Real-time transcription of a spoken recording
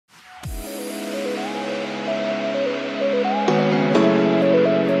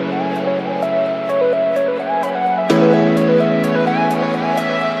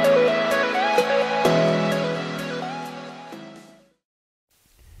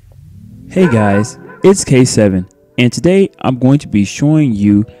Hey guys, it's K7 and today I'm going to be showing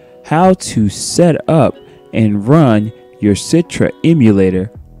you how to set up and run your Citra emulator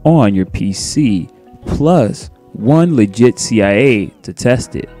on your PC plus one legit CIA to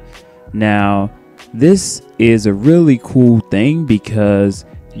test it. Now this is a really cool thing because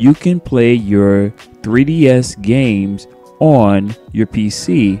you can play your 3DS games on your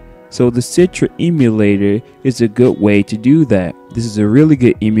PC. So the Citra emulator is a good way to do that. This is a really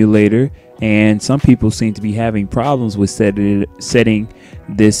good emulator and some people seem to be having problems with setting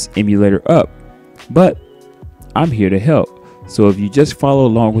this emulator up. But I'm here to help. So if you just follow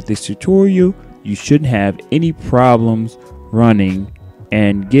along with this tutorial, you shouldn't have any problems running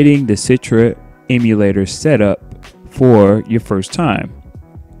and getting the Citra emulator set up for your first time.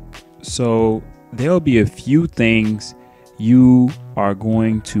 So there'll be a few things you are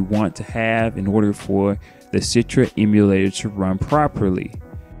going to want to have in order for the Citra emulator to run properly.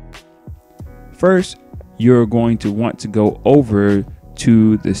 First, you're going to want to go over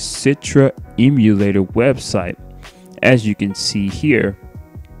to the Citra emulator website, as you can see here.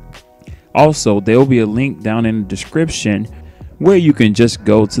 Also, there will be a link down in the description where you can just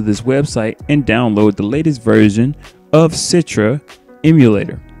go to this website and download the latest version of Citra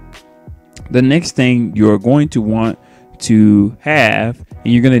emulator. The next thing you're going to want to have,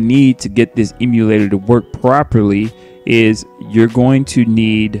 and you're going to need to get this emulator to work properly, is you're going to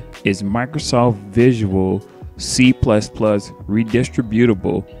need is Microsoft Visual C++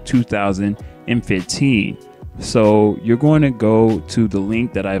 Redistributable 2015. So you're going to go to the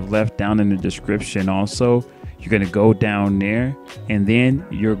link that I've left down in the description. Also, you're going to go down there and then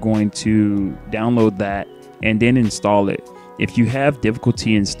you're going to download that and then install it. If you have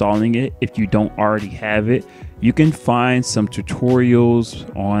difficulty installing it, if you don't already have it, you can find some tutorials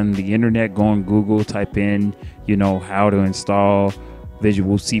on the internet. Go on Google, type in, how to install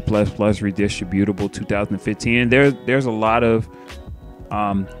Visual C++ Redistributable 2015. And there's a lot of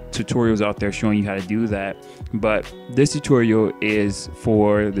tutorials out there showing you how to do that. But this tutorial is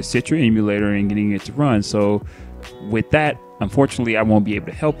for the Citra emulator and getting it to run. So with that, unfortunately, I won't be able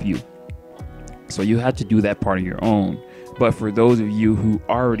to help you. So you have to do that part on your own. But for those of you who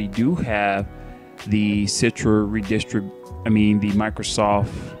already do have the Citra the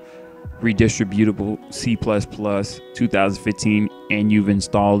Microsoft Redistributable C++ 2015 and you've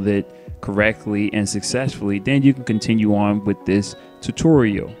installed it correctly and successfully, then you can continue on with this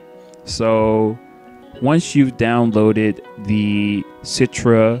tutorial. So once you've downloaded the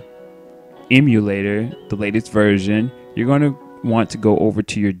Citra emulator, the latest version, you're going to want to go over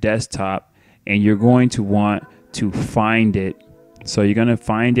to your desktop and you're going to want to find it. So you're going to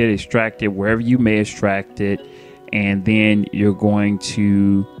find it, extract it wherever you may extract it, and then you're going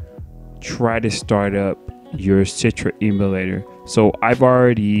to try to start up your Citra emulator. So I've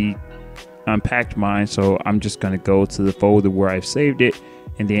already unpacked mine, so I'm just going to go to the folder where I've saved it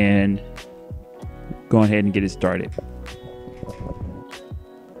and then go ahead and get it started.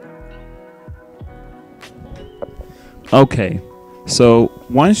 Okay, so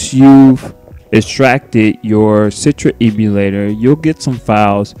once you've extracted your Citra emulator, you'll get some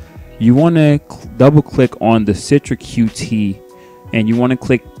files. You want to double click on the Citra Qt and you want to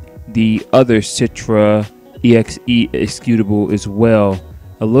click the other Citra exe executable as well.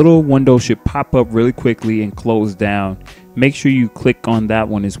 A little window should pop up really quickly and close down. Make sure you click on that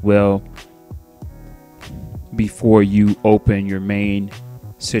one as well before you open your main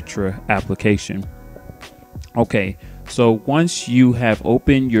Citra application. Okay, so once you have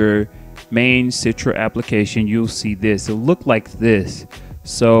opened your main Citra application, you'll see this. It'll look like this.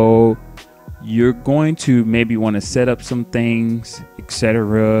 So you're going to maybe want to set up some things,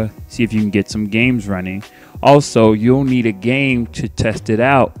 etc. See if you can get some games running. Also, you'll need a game to test it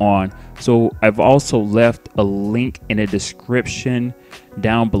out on. So I've also left a link in the description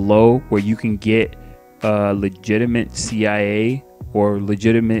down below where you can get a legitimate CIA or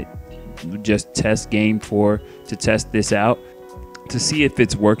legitimate just test game to test this out, to see if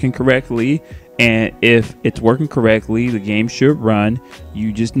it's working correctly. And if it's working correctly, the game should run.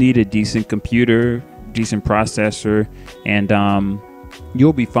 You just need a decent computer, decent processor, and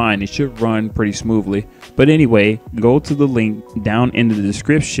you'll be fine. It should run pretty smoothly. But anyway, go to the link down in the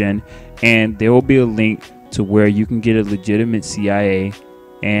description and there will be a link to where you can get a legitimate CIA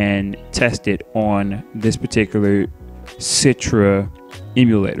and test it on this particular Citra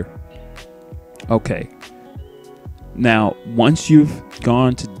emulator. Okay. Now, once you've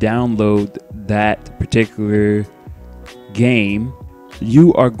gone to download that particular game,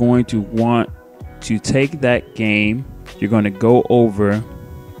 you are going to want to take that game. You're going to go over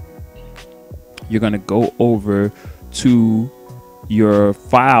to your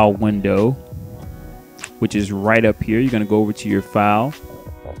file window, which is right up here. You're going to go over to your file,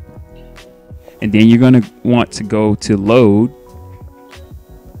 and then you're going to want to go to load,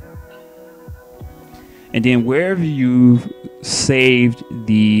 and then wherever you've saved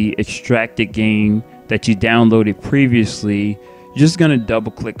the extracted game that you downloaded previously, you're just going to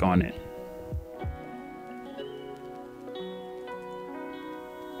double click on it.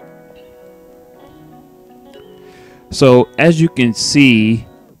 So as you can see,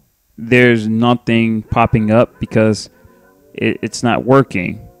 there's nothing popping up because it's not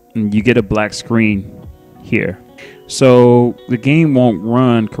working, and you get a black screen here. So the game won't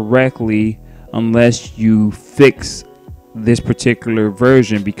run correctly unless you fix this particular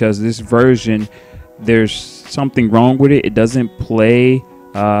version, because this version, there's something wrong with it. It doesn't play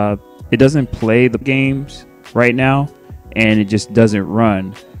the games right now, and it just doesn't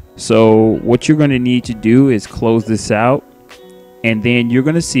run. So what you're going to need to do is close this out, and then you're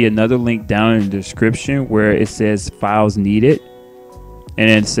going to see another link down in the description where it says files needed, and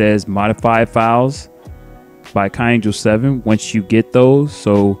then it says modify files by Angel 7 once you get those.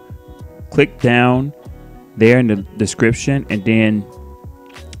 So click down there in the description and then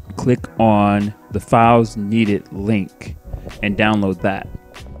click on the files needed link and download that.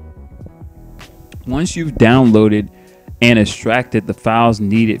 Once you've downloaded and extracted the files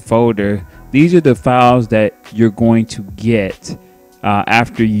needed folder, these are the files that you're going to get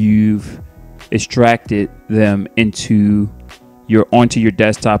after you've extracted them onto your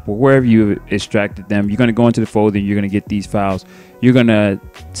desktop or wherever you extracted them. You're going to go into the folder and you're going to get these files. You're going to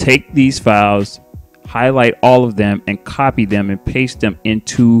take these files, highlight all of them, and copy them and paste them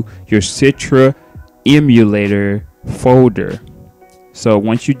into your Citra Emulator folder. So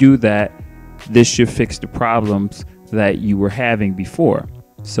once you do that, this should fix the problems that you were having before.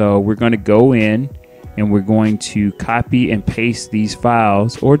 So we're going to go in and we're going to copy and paste these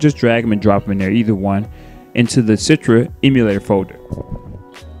files, or just drag them and drop them in there, either one, into the Citra Emulator folder.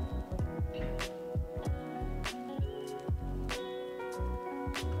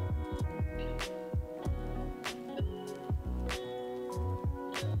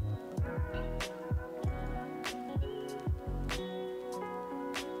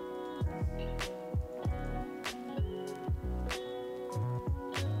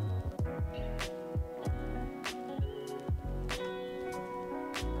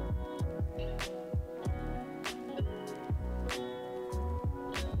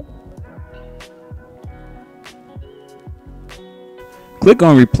 Click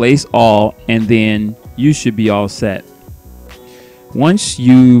on replace all, and then you should be all set. Once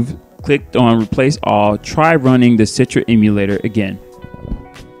you've clicked on replace all, try running the Citra Emulator again.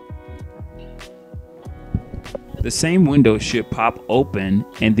 The same window should pop open,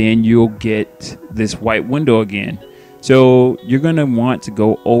 and then you'll get this white window again. So you're going to want to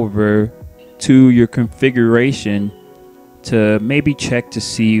go over to your configuration to maybe check to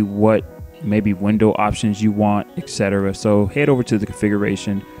see what maybe window options you want, etc. So head over to the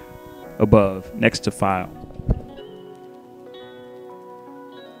configuration above next to file.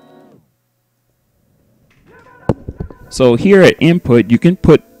 So here at input, you can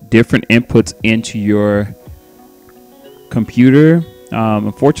put different inputs into your computer.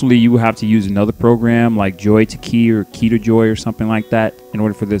 Unfortunately, you will have to use another program like Joy to Key or Key to Joy or something like that in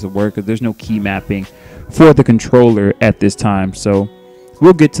order for this to work, because there's no key mapping for the controller at this time. So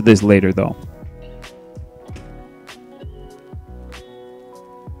we'll get to this later though.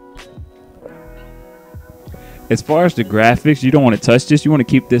 As far as the graphics, you don't want to touch this. You want to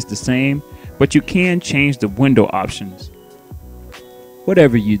keep this the same, but you can change the window options,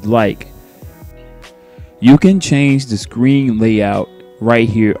 whatever you'd like. You can change the screen layout right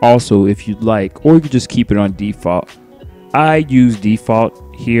here also if you'd like, or you could just keep it on default. I use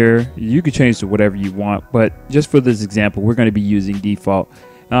default here. You can change to whatever you want, but just for this example, we're going to be using default.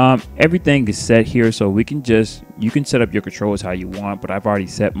 Everything is set here, so you can set up your controls how you want, but I've already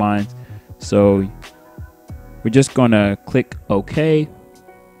set mine. So we're just going to click OK.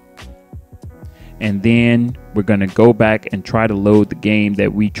 And then we're going to go back and try to load the game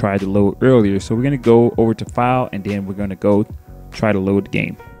that we tried to load earlier. So we're going to go over to file, and then we're going to go try to load the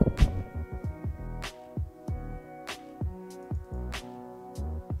game.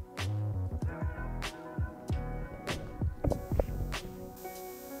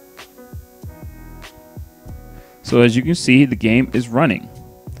 So as you can see, the game is running,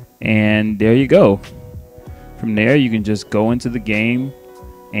 and there you go. From there, you can just go into the game,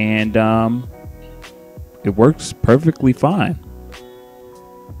 and it works perfectly fine.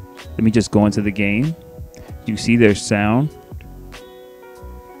 Let me just go into the game. You see there's sound.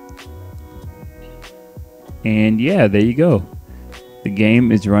 And yeah, there you go. The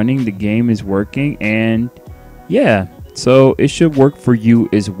game is running, the game is working, and yeah, so it should work for you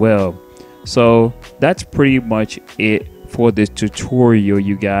as well. So that's pretty much it for this tutorial,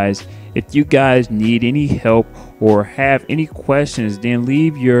 you guys. If you guys need any help or have any questions, then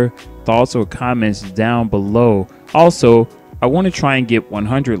leave your thoughts or comments down below. Also, I want to try and get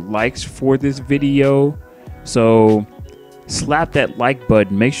 100 likes for this video, so slap that like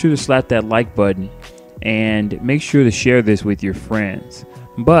button. Make sure to slap that like button and make sure to share this with your friends.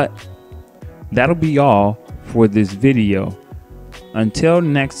 But that'll be all for this video. Until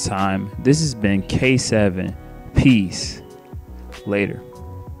next time, this has been K7. Peace. Later.